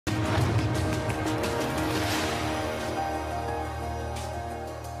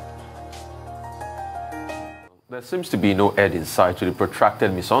There seems to be no end in sight to the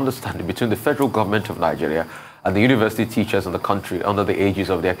protracted misunderstanding between the federal government of Nigeria and the university teachers in the country under the aegis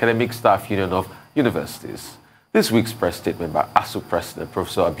of the Academic Staff Union of Universities. This week's press statement by Asuu President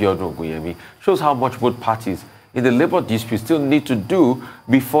Professor Abiola shows how much both parties in the labor dispute still need to do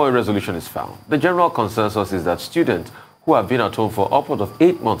before a resolution is found. The general consensus is that students who have been at home for upward of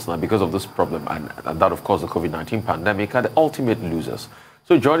 8 months now because of this problem, and that, of course, the COVID-19 pandemic, are the ultimate losers.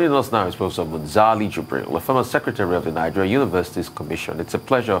 So joining us now is Professor Munzali Jibril, the former secretary of the Nigeria Universities Commission. It's a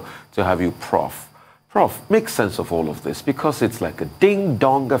pleasure to have you, Prof. Prof, make sense of all of this, because it's like a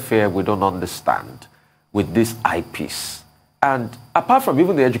ding-dong affair we don't understand with this eyepiece. And apart from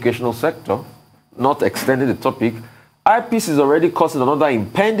even the educational sector, not extending the topic, eyepiece is already causing another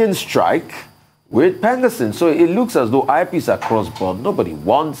impending strike with Pengasin. So it looks as though eyepiece are cross-bound. Nobody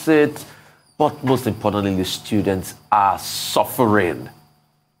wants it, but most importantly, the students are suffering.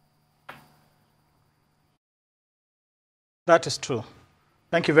 That is true.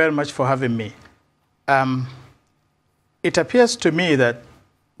 Thank you very much for having me. It appears to me that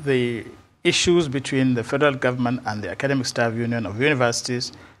the issues between the federal government and the Academic Staff Union of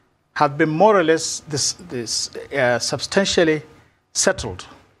Universities have been more or less substantially settled.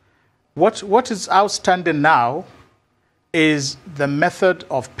 What is outstanding now is the method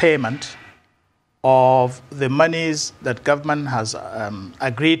of payment of the monies that government has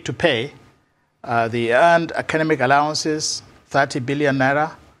agreed to pay, the earned academic allowances, 30 billion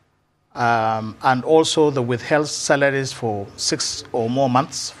naira, and also the withheld salaries for 6 or more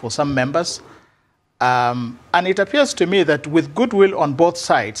months for some members. And it appears to me that with goodwill on both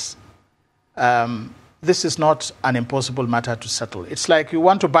sides, this is not an impossible matter to settle. It's like you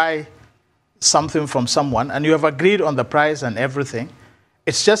want to buy something from someone and you have agreed on the price and everything.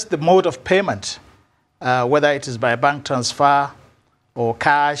 It's just the mode of payment, whether it is by bank transfer or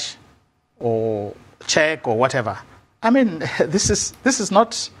cash or check or whatever. I mean, this is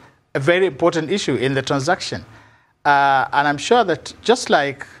not a very important issue in the transaction. And I'm sure that just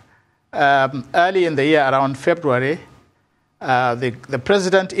like early in the year, around February, the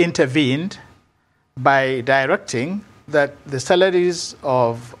president intervened by directing that the salaries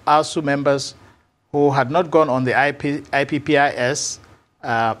of Asuu members who had not gone on the IPPIS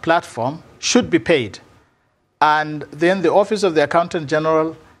platform should be paid. And then the Office of the Accountant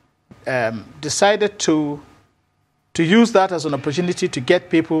General decided to use that as an opportunity to get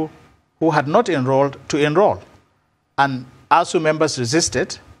people who had not enrolled to enroll. And Asuu members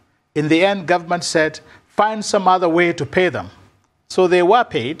resisted. In the end, government said, find some other way to pay them. So they were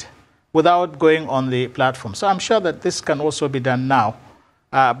paid without going on the platform. So I'm sure that this can also be done now.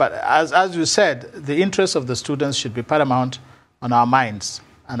 But as you said, the interests of the students should be paramount on our minds.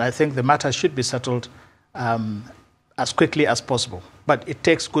 And I think the matter should be settled as quickly as possible. But it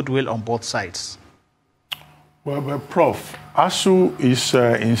takes goodwill on both sides. Well, but Prof, Asuu is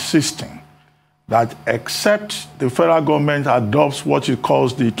insisting that except the federal government adopts what it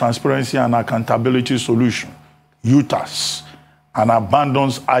calls the Transparency and Accountability Solution, UTAS, and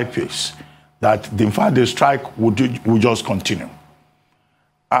abandons IPACE, that in fact the strike will just continue.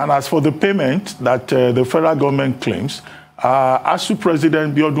 And as for the payment that the federal government claims, Asuu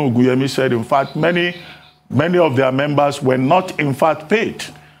President Biodun Oguyemi said, in fact, many of their members were not in fact paid.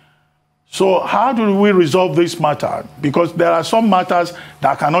 So how do we resolve this matter? Because there are some matters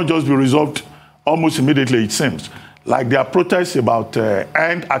that cannot just be resolved almost immediately, it seems. Like there are protests about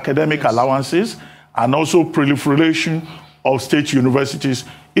earned academic allowances and also proliferation of state universities,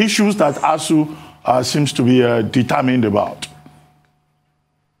 issues that Asuu seems to be determined about.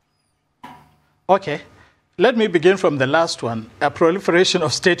 Okay. Let me begin from the last one, a proliferation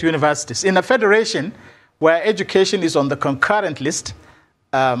of state universities. In a federation where education is on the concurrent list,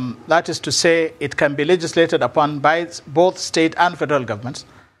 that is to say, it can be legislated upon by both state and federal governments.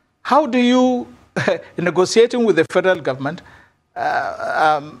 How do you, negotiating with the federal government,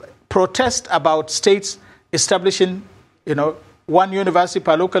 protest about states establishing, one university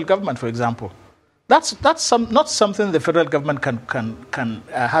per local government, for example? That's not something the federal government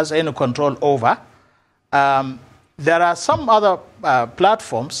has any control over. There are some other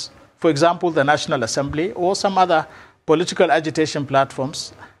platforms, for example, the National Assembly or some other political agitation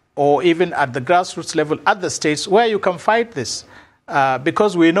platforms, or even at the grassroots level at the states, where you can fight this,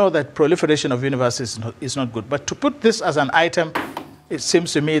 because we know that proliferation of universities is not good. But to put this as an item, it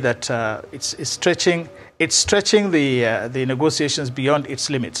seems to me that it's stretching the negotiations beyond its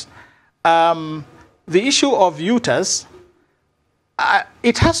limits. The issue of UTAS,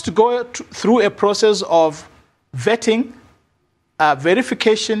 it has to go through a process of vetting,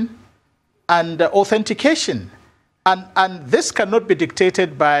 verification, and authentication. And this cannot be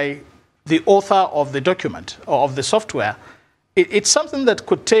dictated by the author of the document or of the software, it's something that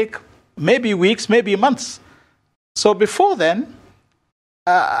could take maybe weeks, maybe months. So before then,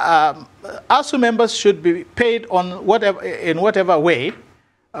 Asuu members should be paid on in whatever way,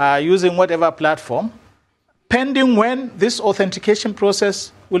 using whatever platform, pending when this authentication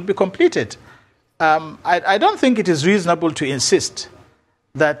process will be completed. I don't think it is reasonable to insist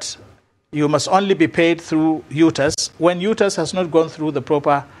that you must only be paid through UTAS when UTAS has not gone through the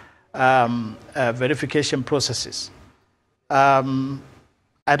proper verification processes.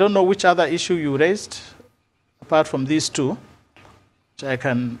 I don't know which other issue you raised, apart from these two, which I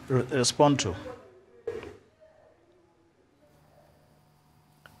can respond to.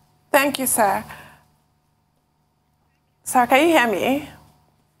 Thank you, sir. Sir, can you hear me?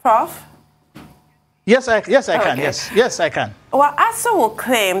 Prof? Yes, I can. Yes, I can. Well, Asuu will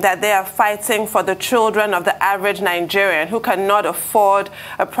claim that they are fighting for the children of the average Nigerian who cannot afford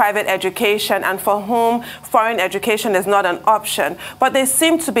a private education and for whom foreign education is not an option. But they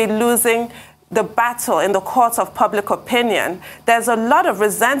seem to be losing the battle in the courts of public opinion. There's a lot of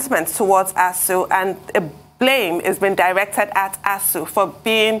resentment towards Asuu, and blame is being directed at Asuu for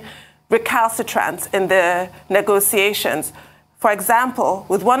being recalcitrant in the negotiations. For example,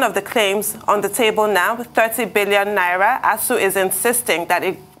 with one of the claims on the table now, 30 billion naira, Asuu is insisting that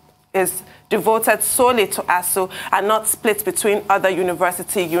it is devoted solely to Asuu and not split between other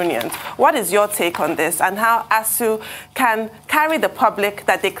university unions. What is your take on this, and how Asuu can carry the public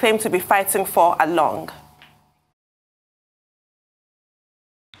that they claim to be fighting for along?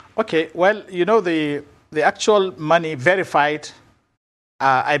 Okay, well, you know, the actual money verified,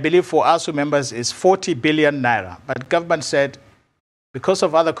 I believe for Asuu members is 40 billion naira, but government said because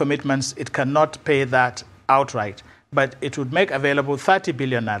of other commitments, it cannot pay that outright, but it would make available 30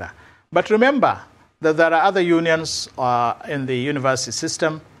 billion naira. But remember that there are other unions in the university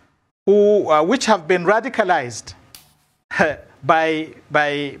system which have been radicalized by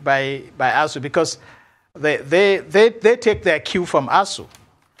Asuu, because they take their cue from Asuu.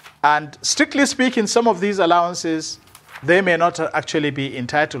 And strictly speaking, some of these allowances, they may not actually be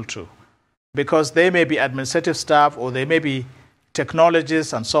entitled to, because they may be administrative staff or they may be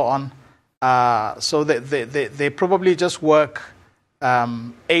technologists and so on. So they probably just work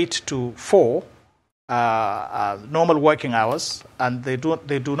 8 to 4 normal working hours, and they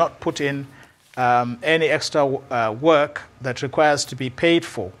do not put in any extra work that requires to be paid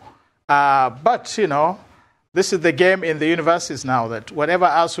for. But, you know, this is the game in the universities now, that whatever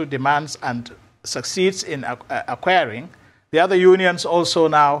Asuu demands and succeeds in acquiring, the other unions also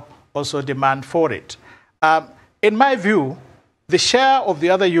now demand for it. In my view, the share of the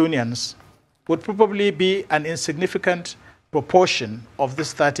other unions would probably be an insignificant proportion of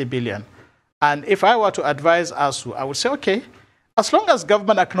this 30 billion. And if I were to advise Asuu, I would say, okay, as long as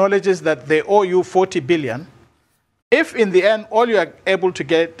government acknowledges that they owe you 40 billion, if in the end all you are able to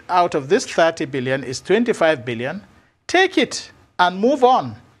get out of this 30 billion is 25 billion, take it and move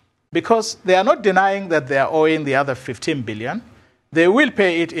on. Because they are not denying that they are owing the other 15 billion. They will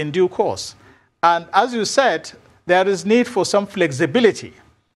pay it in due course. And as you said, there is need for some flexibility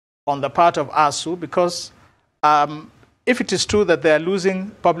on the part of Asuu, because if it is true that they are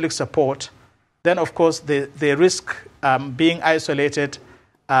losing public support, then of course they risk being isolated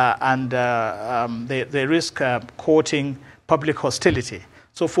and they risk courting public hostility.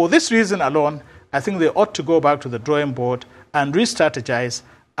 So for this reason alone, I think they ought to go back to the drawing board and re-strategize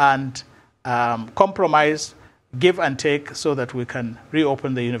and compromise, give and take, so that we can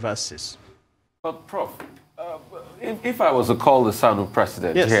reopen the universities. But Prof, if I was to call the SANU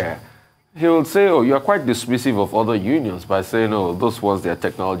president here, he will say, oh, you're quite dismissive of other unions by saying, oh, those ones, they're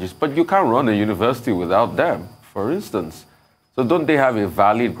technologists, but you can't run a university without them, for instance. So don't they have a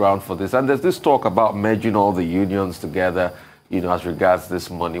valid ground for this? And there's this talk about merging all the unions together, you know, as regards this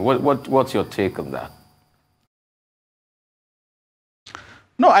money. What's your take on that?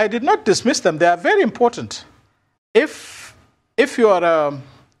 No, I did not dismiss them. They are very important. If you are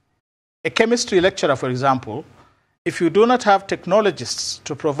a chemistry lecturer, for example, if you do not have technologists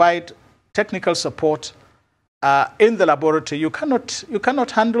to provide technical support in the laboratory, you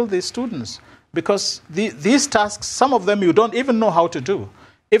cannot handle these students, because these tasks, some of them you don't even know how to do.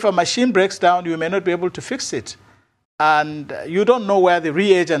 If a machine breaks down, you may not be able to fix it, and you don't know where the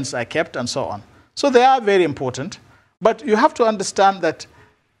reagents are kept and so on. So they are very important, but you have to understand that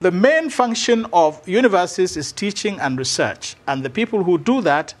the main function of universities is teaching and research, and the people who do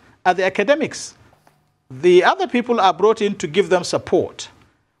that are the academics. The other people are brought in to give them support.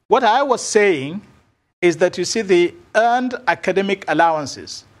 What I was saying is that, you see, the earned academic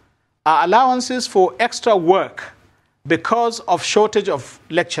allowances are allowances for extra work because of shortage of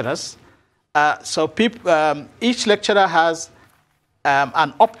lecturers, So each lecturer has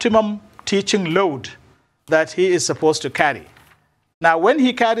an optimum teaching load that he is supposed to carry. Now, when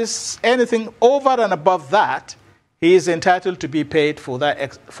he carries anything over and above that, he is entitled to be paid for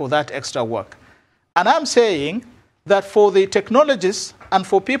that extra work. And I'm saying that for the technologists and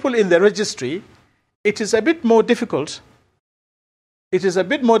for people in the registry, it is a bit more difficult. It is a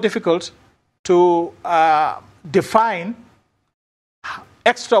bit more difficult to define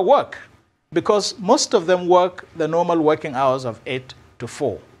extra work, because most of them work the normal working hours of 8 to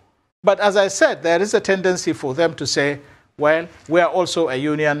 4. But as I said, there is a tendency for them to say, well, we are also a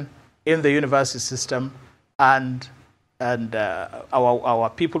union in the university system, and our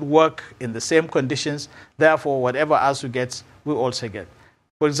people work in the same conditions. Therefore, whatever Asuu gets, we also get.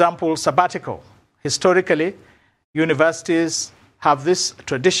 For example, sabbatical. Historically, universities have this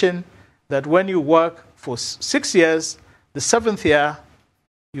tradition that when you work for 6 years, the 7th year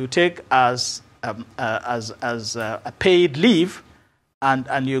you take as a paid leave,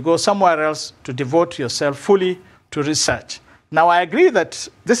 and you go somewhere else to devote yourself fully to research. Now, I agree that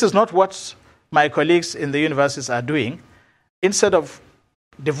this is not what my colleagues in the universities are doing. Instead of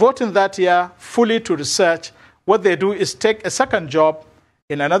devoting that year fully to research, what they do is take a second job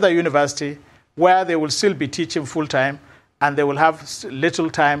in another university where they will still be teaching full-time, and they will have little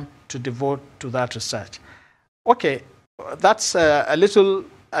time to devote to that research. Okay, that's a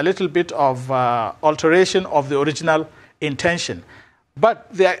little bit of alteration of the original intention. But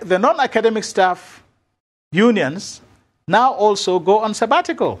the non-academic staff unions now also go on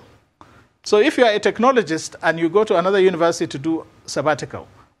sabbatical. So if you are a technologist and you go to another university to do sabbatical,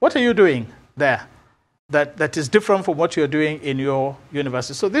 what are you doing there that is different from what you're doing in your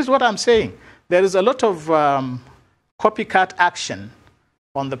university? So this is what I'm saying. There is a lot of copycat action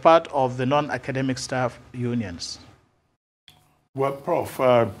on the part of the non-academic staff unions. Well, Prof,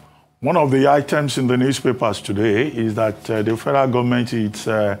 one of the items in the newspapers today is that the federal government is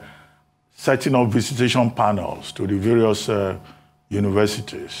setting up visitation panels to the various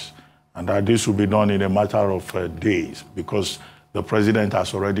universities, and that this will be done in a matter of days because the president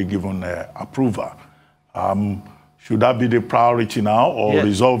has already given approval. Should that be the priority now, or yes,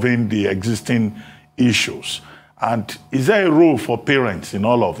 resolving the existing issues? And is there a role for parents in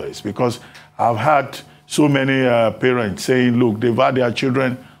all of this? Because I've had so many parents saying, look, they've had their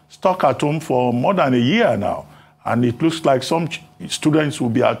children stuck at home for more than a year now. And it looks like some students will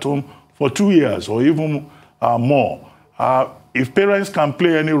be at home for 2 years or even more. If parents can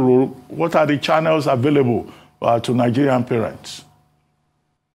play any role, what are the channels available to Nigerian parents?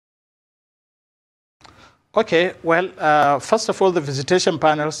 Okay, well, first of all, the visitation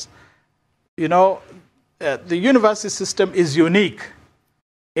panels, you know, the university system is unique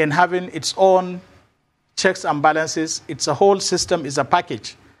in having its own checks and balances. It's a whole system, is a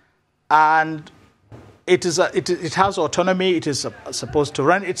package. And it has autonomy. It is supposed to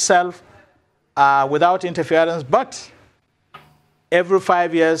run itself without interference. But every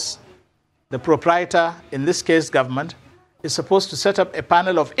 5 years, the proprietor, in this case government, is supposed to set up a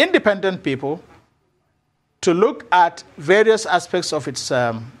panel of independent people to look at various aspects of its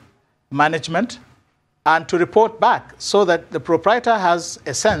management and to report back so that the proprietor has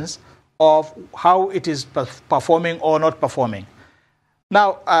a sense of how it is performing or not performing.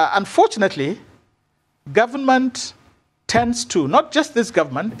 Now, unfortunately, government tends to, not just this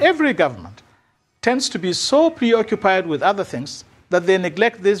government, every government, tends to be so preoccupied with other things that they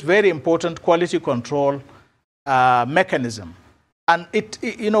neglect this very important quality control mechanism. And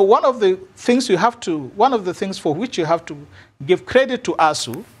you know, one of the things for which you have to give credit to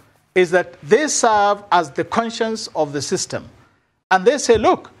Asuu is that they serve as the conscience of the system. And they say,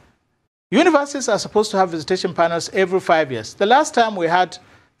 look, universities are supposed to have visitation panels every 5 years. The last time we had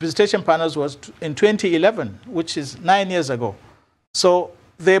visitation panels was in 2011, which is 9 years ago. So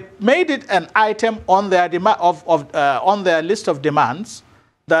they made it an item on their on their list of demands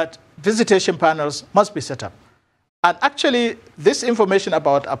that visitation panels must be set up. And actually, this information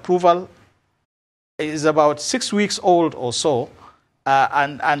about approval is about 6 weeks old or so,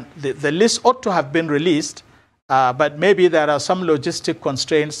 and the list ought to have been released, but maybe there are some logistic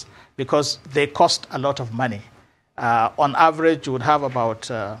constraints because they cost a lot of money. On average, you would have about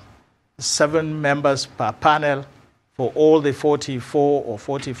 7 members per panel for all the 44 or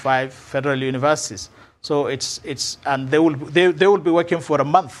 45 federal universities. So and they will be working for a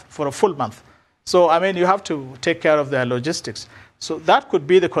month, for a full month. So, I mean, you have to take care of their logistics. So that could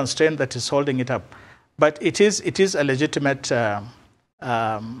be the constraint that is holding it up. But it is a legitimate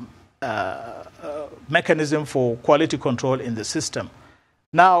mechanism for quality control in the system.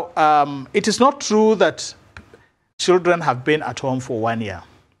 Now, it is not true that children have been at home for 1 year.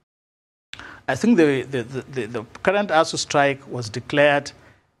 I think the current Asuu strike was declared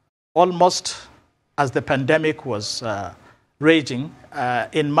almost as the pandemic was raging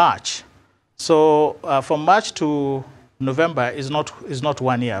in March. So from March to November is not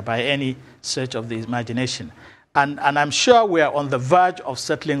 1 year by any stretch of the imagination. And I'm sure we are on the verge of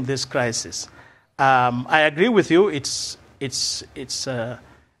settling this crisis. I agree with you. It's a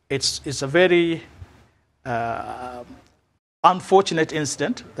very unfortunate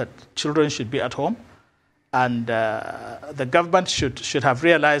incident that children should be at home, and the government should have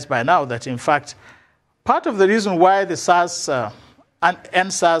realized by now that, in fact, part of the reason why the SARS and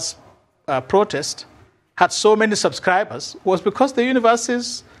NSAS protest had so many subscribers was because the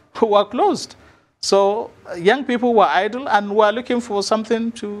universities were closed. So young people were idle and were looking for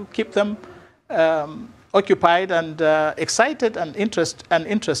something to keep them occupied and excited and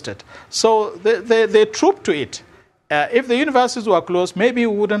interested. So they trooped to it. If the universities were closed, maybe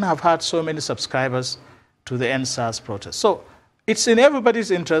we wouldn't have had so many subscribers to the NSAS protest. So it's in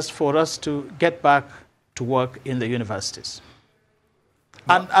everybody's interest for us to get back to work in the universities.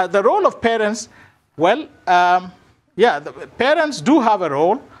 And the role of parents, well, the parents do have a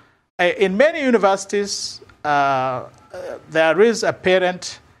role. In many universities, there is a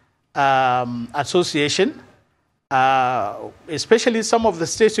parent association, especially some of the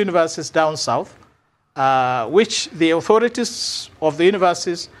state universities down south, which the authorities of the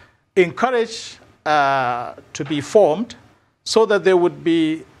universities encourage to be formed, so that they will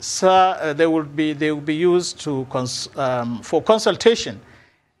be used for consultation,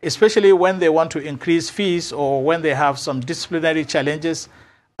 especially when they want to increase fees or when they have some disciplinary challenges.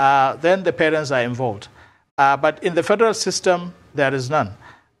 Then the parents are involved. But in the federal system, there is none,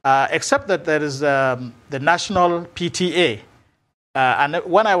 except that there is the national PTA. And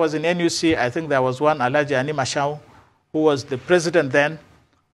when I was in NUC, I think there was one, Alaji Animashau, who was the president then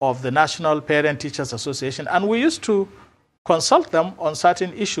of the National Parent Teachers Association. And we used to consult them on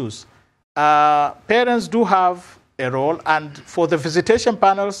certain issues. Parents do have a role. And for the visitation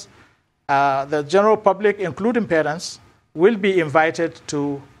panels, the general public, including parents, will be invited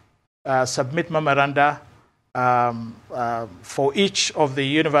to submit memoranda for each of the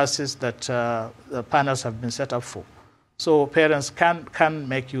universities that the panels have been set up for. So parents can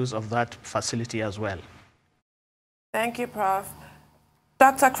make use of that facility as well. Thank you, Prof.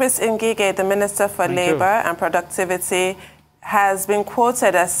 Dr. Chris Ngige, the Minister for Labor and Productivity, has been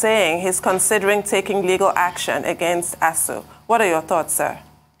quoted as saying he's considering taking legal action against Asuu. What are your thoughts, sir?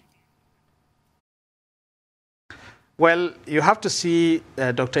 Well, you have to see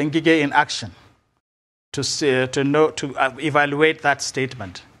Dr. Ngige in action to evaluate that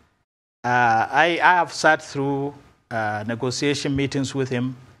statement. I have sat through negotiation meetings with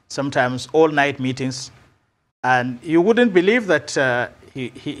him, sometimes all-night meetings, and you wouldn't believe that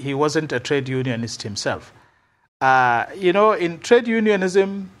he wasn't a trade unionist himself. In trade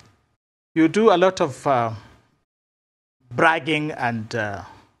unionism, you do a lot of bragging and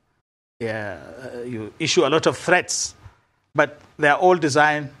you issue a lot of threats, but they're all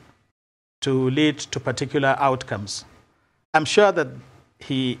designed to lead to particular outcomes. I'm sure that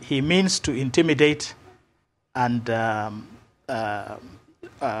he means to intimidate and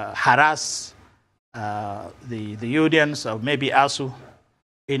harass the unions, or maybe Asuu,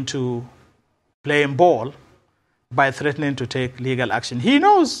 into playing ball by threatening to take legal action. He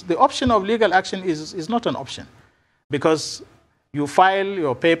knows the option of legal action is not an option, because you file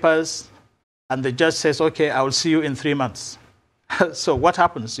your papers and the judge says, okay, I will see you in 3 months. So what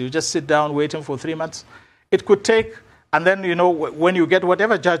happens? You just sit down waiting for 3 months? It could take, and then, when you get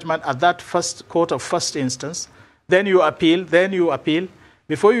whatever judgment at that first court of first instance, then you appeal.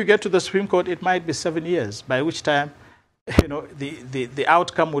 Before you get to the Supreme Court, it might be 7 years, by which time, the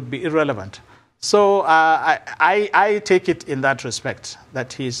outcome would be irrelevant. So I take it in that respect,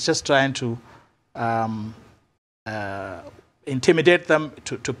 that he's just trying to intimidate them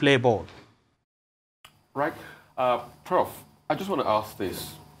to play ball. Right. Prof, I just want to ask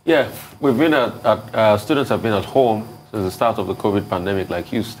this. Yeah, we've been students have been at home since the start of the COVID pandemic,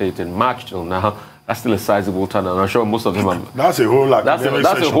 like you stated, March till now. That's still a sizable turn, and I'm sure most of them are... That's a whole academic session.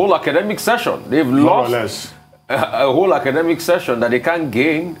 That's a whole academic session. They've lost a whole academic session that they can't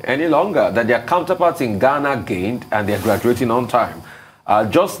gain any longer, that their counterparts in Ghana gained, and they're graduating on time.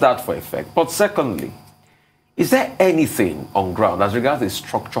 Just that for effect. But secondly, is there anything on ground as regards the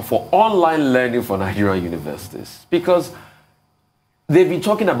structure for online learning for Nigerian universities? Because they've been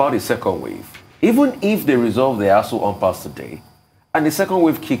talking about a second wave. Even if they resolve the Asuu impasse today, and the second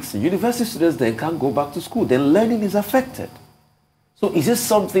wave kicks in, university students then can't go back to school. Then learning is affected. So is this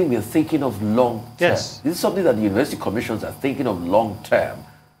something we're thinking of long term? Yes. Is this something that the university commissions are thinking of long term?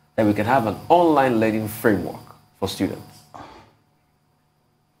 that we can have an online learning framework for students?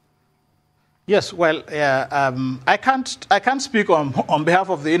 Yes, well, I can't speak on behalf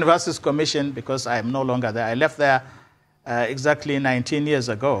of the Universities Commission because I am no longer there. I left there exactly 19 years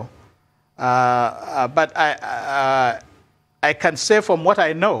ago. But I can say from what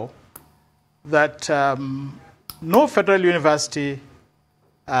I know that no federal university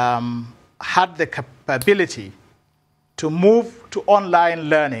had the capability to move to online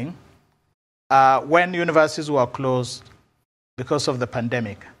learning when universities were closed because of the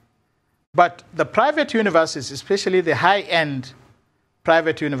pandemic. But the private universities, especially the high-end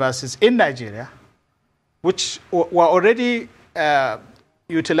private universities in Nigeria, which were already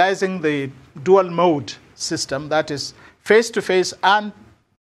utilizing the dual mode system, that is face-to-face and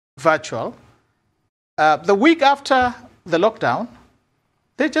virtual, the week after the lockdown,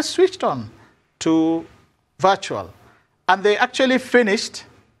 they just switched on to virtual. And they actually finished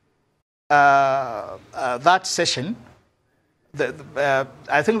that session.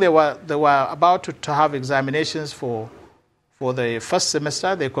 I think they were about to have examinations for the first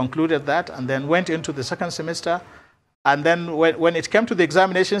semester. They concluded that and then went into the second semester. And then when it came to the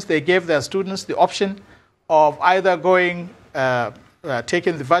examinations, they gave their students the option of either going,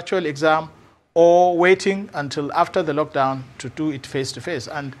 taking the virtual exam or waiting until after the lockdown to do it face-to-face.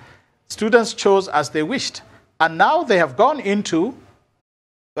 And students chose as they wished. And now they have gone into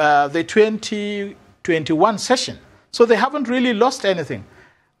the 2021 session. So they haven't really lost anything.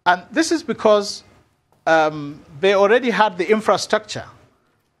 And this is because they already had the infrastructure.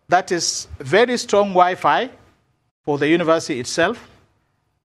 That is very strong Wi-Fi for the university itself.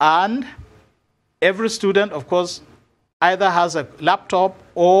 And every student, of course, either has a laptop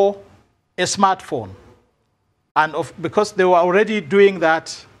or a smartphone. And because they were already doing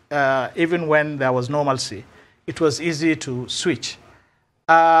that even when there was normalcy, it was easy to switch.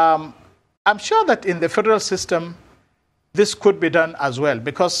 I'm sure that in the federal system, this could be done as well,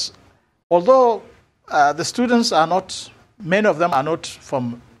 because although the students are not, many of them are not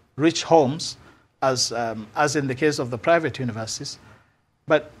from rich homes, as in the case of the private universities,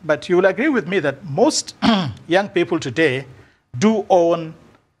 but you will agree with me that most young people today do own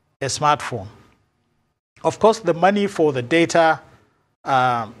a smartphone. Of course, the money for the data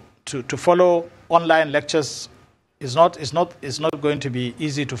to follow online lectures is not going to be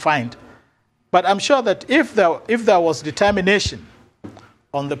easy to find. But I'm sure that if there was determination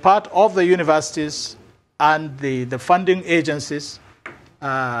on the part of the universities and the funding agencies,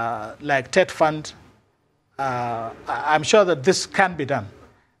 like TED Fund, I'm sure that this can be done.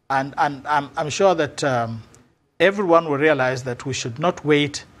 And I'm sure that everyone will realize that we should not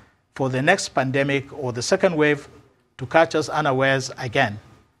wait for the next pandemic or the second wave to catch us unawares again,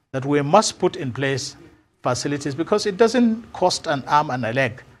 that we must put in place facilities, because it doesn't cost an arm and a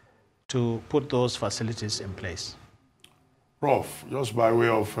leg to put those facilities in place. Prof, just by way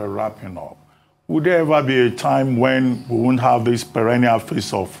of wrapping up, would there ever be a time when we won't have this perennial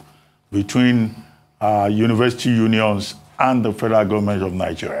face-off between university unions and the federal government of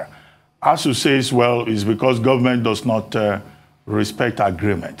Nigeria? Asuu says, well, it's because government does not respect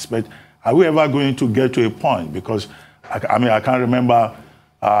agreements. But are we ever going to get to a point? Because, I mean, I can't remember,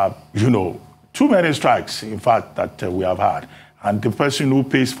 too many strikes, in fact, that we have had. And the person who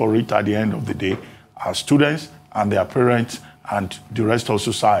pays for it at the end of the day are students and their parents and the rest of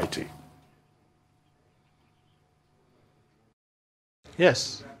society.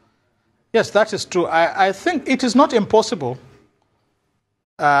 Yes. Yes, that is true. I think it is not impossible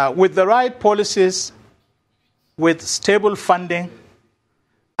with the right policies, with stable funding,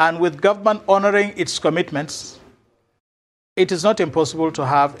 and with government honoring its commitments. It is not impossible to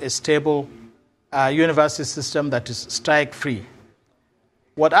have a stable university system that is strike-free.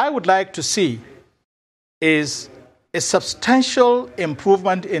 What I would like to see is a substantial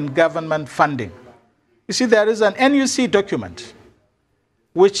improvement in government funding. You see, there is an NUC document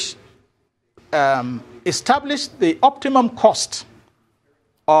which established the optimum cost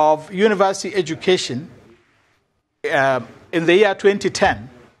of university education in the year 2010,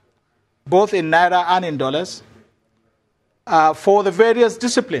 both in Naira and in dollars, for the various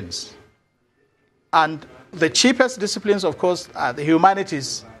disciplines. And the cheapest disciplines, of course, are the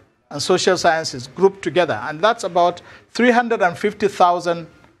humanities and social sciences grouped together. And that's about 350,000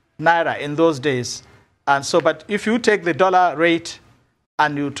 Naira in those days. And so, but if you take the dollar rate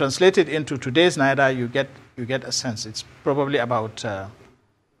and you translate it into today's Naira, you get a sense. It's probably about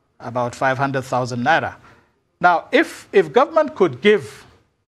 500,000 Naira. Now, if government could give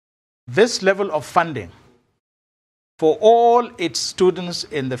this level of funding for all its students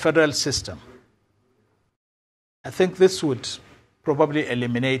in the federal system, I think this would probably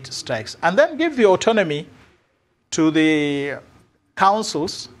eliminate strikes. And then give the autonomy to the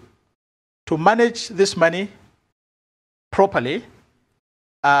councils to manage this money properly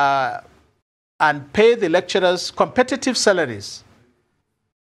and pay the lecturers competitive salaries.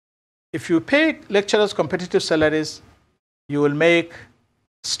 If you pay lecturers competitive salaries, you will make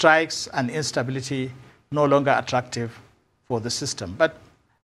strikes and instability no longer attractive for the system. But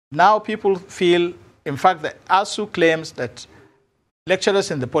now people feel, in fact, the Asuu claims that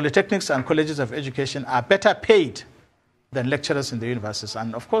lecturers in the polytechnics and colleges of education are better paid than lecturers in the universities.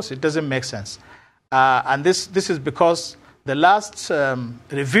 And of course, it doesn't make sense. And this is because the last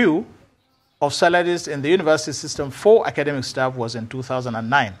review of salaries in the university system for academic staff was in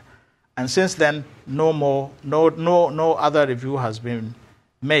 2009. And since then, no other review has been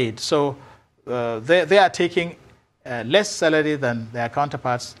made. So they are taking less salary than their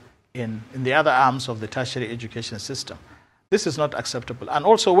counterparts in the other arms of the tertiary education system. This is not acceptable. And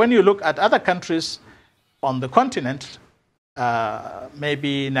also, when you look at other countries on the continent,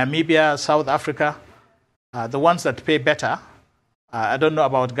 maybe Namibia, South Africa, the ones that pay better, I don't know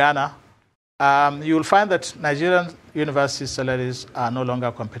about Ghana, you will find that Nigerian university salaries are no longer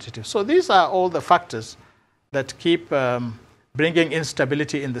competitive. So these are all the factors that keep bringing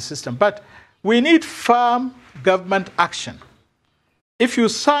instability in the system. But we need firm government action. If you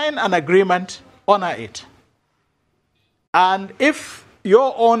sign an agreement, honor it. And if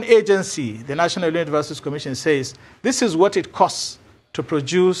your own agency, the National Universities Commission, says this is what it costs to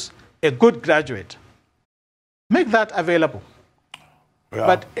produce a good graduate, make that available. Yeah,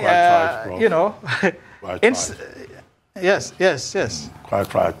 but right, you know, yes.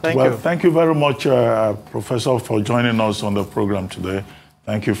 Quite right. Thank you. Thank you very much, Professor, for joining us on the program today.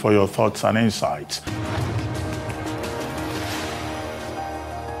 Thank you for your thoughts and insights.